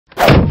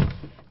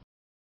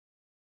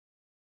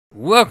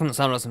Welcome to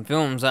Some Awesome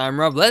Films. I'm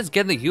Rob. Let's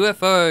get the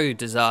UFO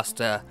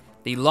disaster,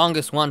 the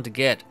longest one to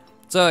get.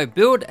 So,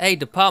 build a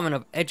Department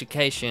of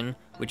Education,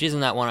 which isn't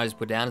that one I just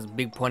put down. There's a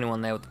big pointy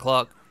one there with the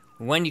clock.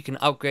 When you can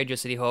upgrade your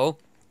city hall.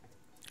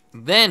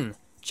 Then,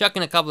 chuck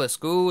in a couple of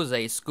schools,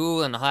 a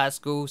school and a high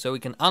school, so we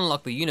can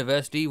unlock the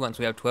university once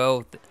we have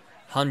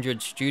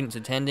 1,200 students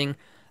attending.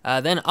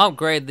 Then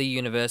upgrade the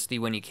university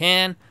when you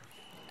can.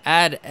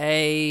 Add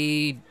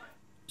a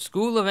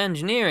School of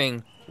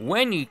Engineering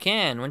when you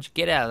can, once you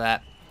get out of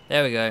that.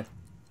 There we go.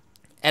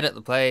 Edit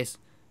the place.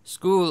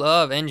 School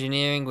of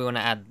Engineering, we want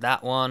to add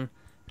that one.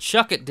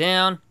 Chuck it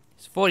down.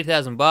 It's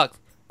 40,000 bucks,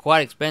 quite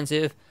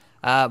expensive.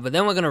 But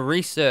then we're going to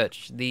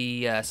research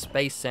the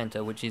Space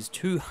Center, which is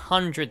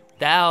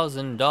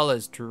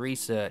 $200,000 to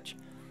research.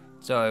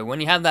 So when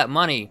you have that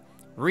money,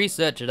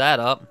 research that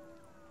up.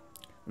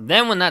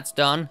 Then when that's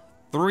done,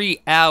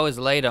 3 hours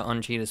later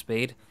on cheetah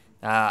speed,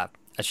 a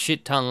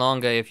shit ton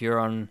longer if you're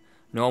on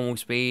normal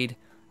speed,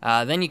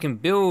 then you can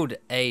build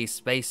a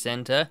space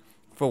center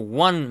for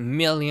 $1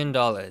 million.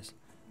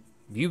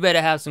 You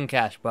better have some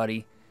cash,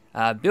 buddy.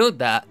 Build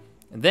that,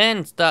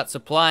 then start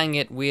supplying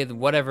it with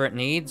whatever it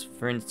needs.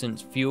 For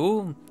instance,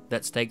 fuel.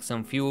 Let's take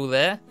some fuel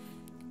there.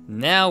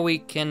 Now we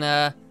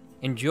can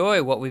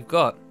enjoy what we've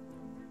got.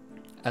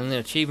 And an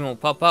achievement will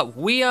pop up.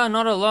 We are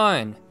not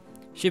alone.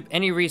 Ship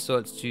any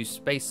resource to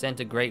Space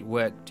Center Great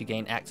Work to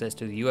gain access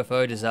to the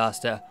UFO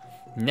disaster.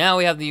 Now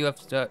we have the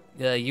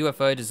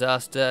UFO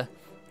disaster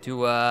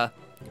to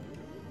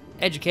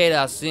educate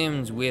our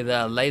Sims with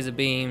laser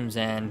beams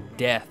and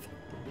death.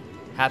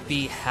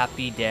 Happy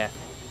death.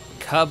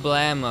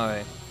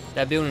 Kablamo.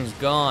 That building's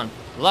gone.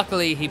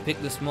 Luckily, he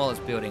picked the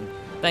smallest building.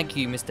 Thank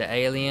you, Mr.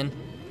 Alien.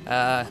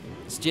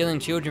 Stealing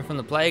children from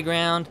the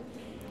playground.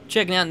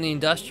 Checking out in the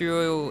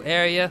industrial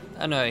area.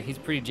 I know, he's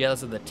pretty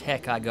jealous of the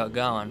tech I got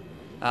going.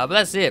 But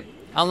that's it.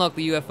 Unlock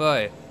the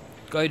UFO.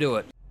 Go do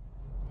it.